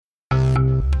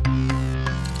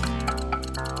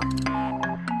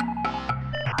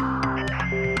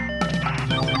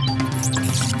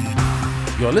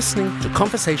You're listening to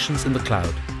Conversations in the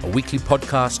Cloud, a weekly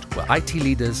podcast where IT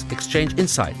leaders exchange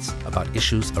insights about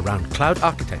issues around cloud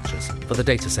architectures for the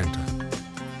data center.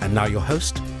 And now your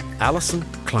host, Alison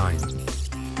Klein.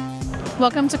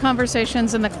 Welcome to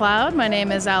Conversations in the Cloud. My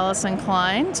name is Alison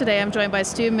Klein. Today I'm joined by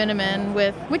Stu Miniman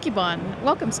with Wikibon.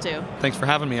 Welcome, Stu. Thanks for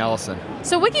having me, Alison.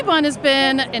 So Wikibon has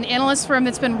been an analyst firm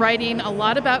that's been writing a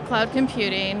lot about cloud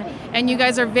computing, and you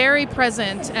guys are very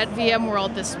present at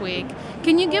VMworld this week.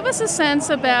 Can you give us a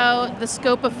sense about the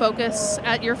scope of focus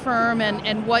at your firm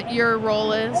and what your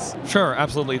role is? Sure,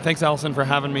 absolutely. Thanks, Alison, for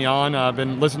having me on. I've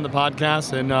been listening to the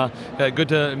podcast, and good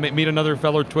to meet another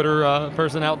fellow Twitter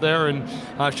person out there and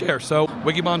share. So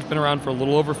Wikibon's been around for a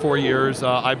little over 4 years.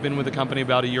 I've been with the company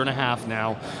about 1.5 years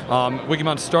now.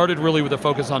 Wikibon started really with a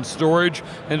focus on storage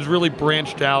and has really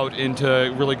branched out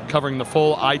into really covering the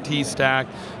full IT stack,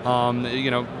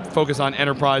 focus on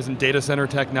enterprise and data center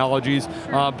technologies,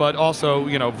 but also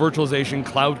virtualization,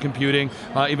 cloud computing,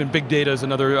 even big data is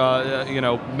another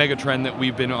mega trend that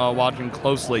we've been watching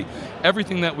closely.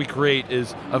 Everything that we create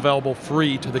is available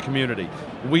free to the community.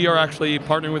 We are actually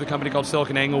partnering with a company called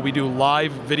SiliconANGLE. We do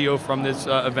live video from this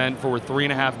event for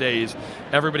 3.5 days.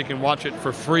 Everybody can watch it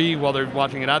for free while they're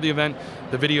watching it at the event.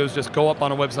 The videos just go up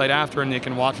on a website after and they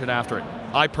can watch it after it.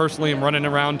 I personally am running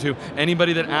around to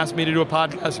anybody that asks me to do a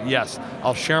podcast. Yes,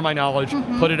 I'll share my knowledge,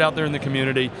 put it out there in the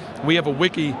community. We have a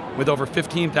wiki with over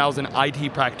 15,000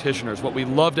 IT practitioners. What we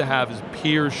love to have is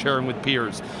peers sharing with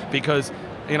peers, because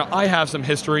I have some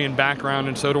history and background,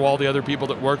 and so do all the other people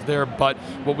that work there, but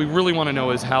what we really want to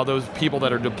know is how those people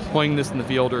that are deploying this in the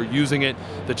field are using it,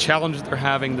 the challenges they're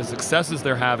having, the successes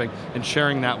they're having, and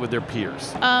sharing that with their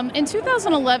peers. In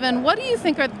 2011, what do you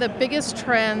think are the biggest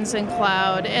trends in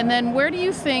cloud, and then where do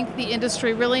you think the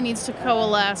industry really needs to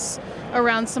coalesce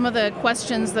around some of the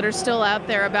questions that are still out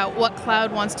there about what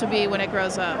cloud wants to be when it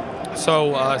grows up?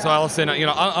 So Alison,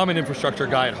 I'm an infrastructure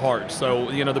guy at heart. So,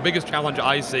 the biggest challenge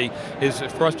I see is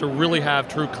for us to really have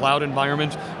true cloud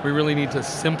environments, we really need to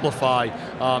simplify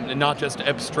and not just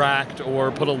abstract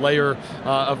or put a layer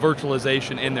of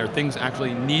virtualization in there. Things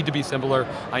actually need to be simpler.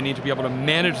 I need to be able to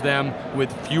manage them with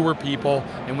fewer people,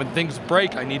 and when things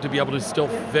break, I need to be able to still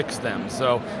fix them.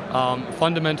 So,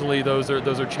 fundamentally, those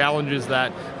are challenges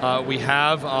that we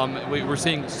have. We're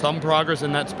seeing some progress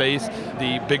in that space.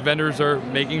 The big vendors are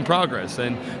making progress,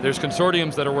 and there's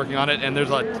consortiums that are working on it, and there's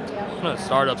a ton of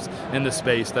startups in the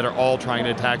space that are all trying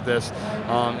to attack this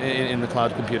in the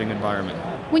cloud computing environment.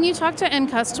 When you talk to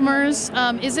end customers,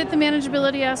 is it the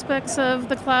manageability aspects of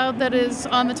the cloud that is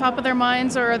on the top of their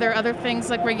minds, or are there other things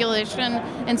like regulation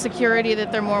and security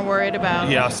that they're more worried about?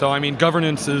 Yeah, so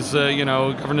governance is,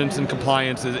 governance and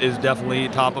compliance is definitely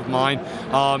top of mind.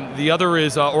 The other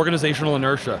is organizational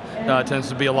inertia. Tends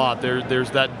to be a lot.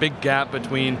 There's that big gap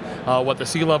between what the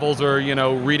C-levels are,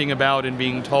 reading about and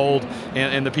being told,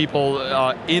 and the people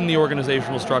in the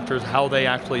organizational structures, how they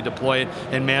actually deploy it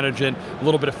and manage it. A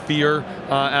little bit of fear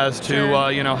as to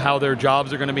how their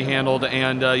jobs are going to be handled,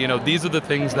 and these are the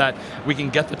things that we can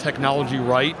get the technology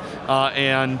right,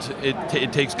 and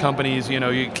it takes companies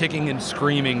kicking and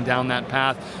screaming down that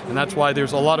path, and that's why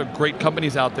there's a lot of great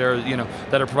companies out there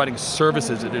that are providing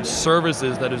services. It is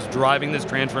services that is driving this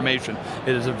transformation.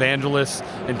 It is evangelists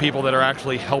and people that are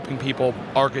actually helping people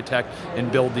architect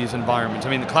and build these environments. I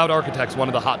mean, the cloud architect's one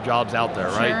of the hot jobs out there,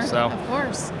 right? Sure, of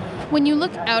course. When you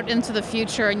look out into the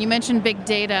future, and you mentioned big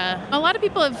data, a lot of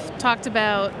people have talked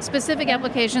about specific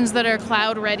applications that are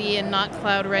cloud ready and not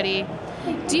cloud ready.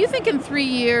 Do you think in 3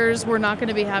 years we're not going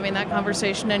to be having that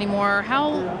conversation anymore? How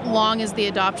long is the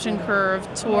adoption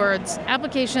curve towards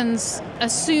applications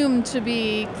assumed to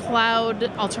be cloud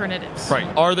alternatives? Right.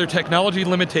 Are there technology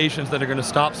limitations that are going to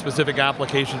stop specific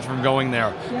applications from going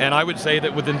there? And I would say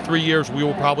that within 3 years we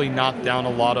will probably knock down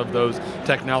a lot of those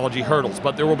technology hurdles.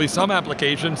 But there will be some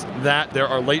applications that there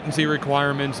are latency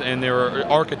requirements and there are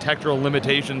architectural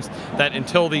limitations that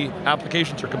until the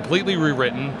applications are completely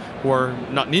rewritten or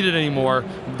not needed anymore,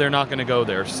 they're not going to go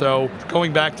there. So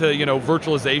going back to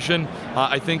virtualization,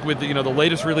 I think with the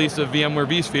latest release of VMware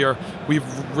vSphere,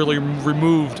 we've really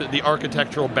removed the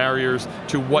architectural barriers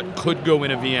to what could go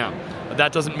in a VM.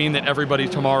 That doesn't mean that everybody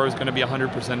tomorrow is going to be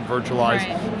 100% virtualized.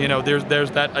 Right.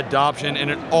 There's that adoption,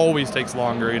 and it always takes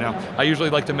longer. I usually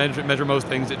like to measure most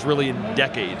things. It's really in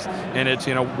decades, and it's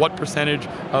what percentage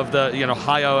of the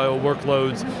high IO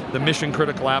workloads, the mission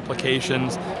critical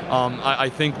applications. I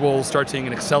think we'll start seeing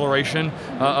an acceleration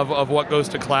of what goes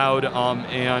to cloud,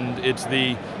 and it's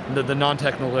the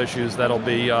non-technical issues that'll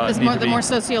be the more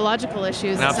sociological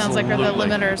issues. Absolutely. It sounds like are the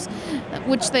limiters,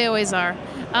 which they always are.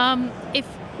 If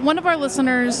one of our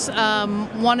listeners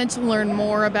wanted to learn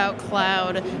more about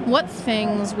cloud, what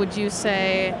things would you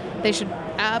say they should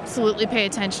absolutely pay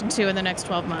attention to in the next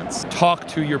 12 months? Talk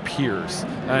to your peers,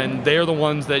 and they're the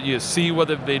ones that you see what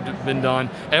they've been done.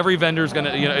 Every vendor's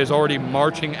is already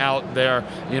marching out their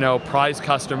prize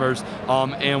customers,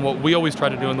 and what we always try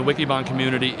to do in the Wikibon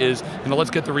community is let's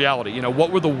get the reality.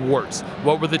 What were the warts?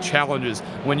 What were the challenges?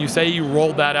 When you say you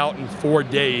rolled that out in 4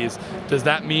 days, does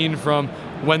that mean from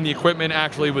when the equipment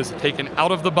actually was taken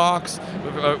out of the box,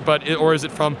 or is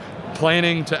it from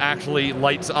planning to actually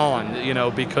lights on,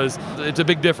 because it's a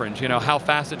big difference, how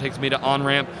fast it takes me to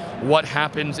on-ramp, what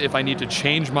happens if I need to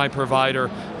change my provider.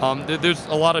 There's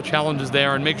a lot of challenges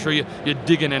there, and make sure you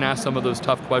dig in and ask some of those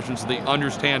tough questions so that you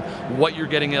understand what you're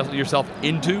getting yourself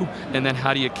into, and then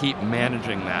how do you keep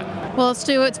managing that. Well,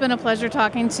 Stu, it's been a pleasure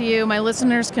talking to you. My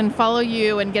listeners can follow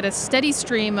you and get a steady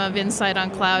stream of insight on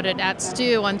cloud at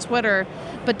Stu on Twitter.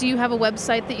 But do you have a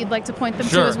website that you'd like to point them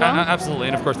to as well? Sure, absolutely.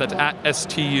 And of course, that's at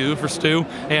STU for Stu.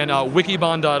 And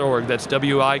wikibon.org, that's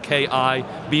wikibon.org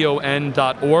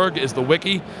is the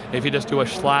wiki. If you just do a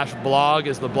 /blog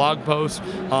is the blog post.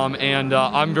 And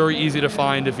I'm very easy to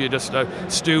find. If you just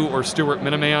Stu or Stuart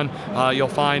Miniman, you'll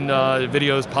find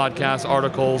videos, podcasts,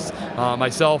 articles,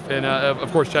 myself, and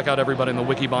of course, check out everybody in the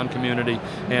Wikibon community.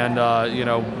 And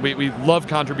we love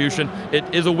contribution.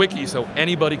 It is a wiki, so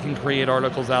anybody can create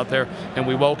articles out there, and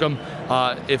we welcome.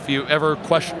 If you ever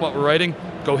question what we're writing,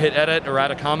 go hit edit or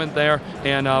add a comment there,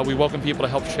 and we welcome people to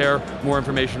help share more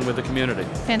information with the community.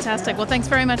 Fantastic. Well, thanks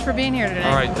very much for being here today.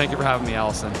 All right, thank you for having me,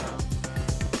 Allison.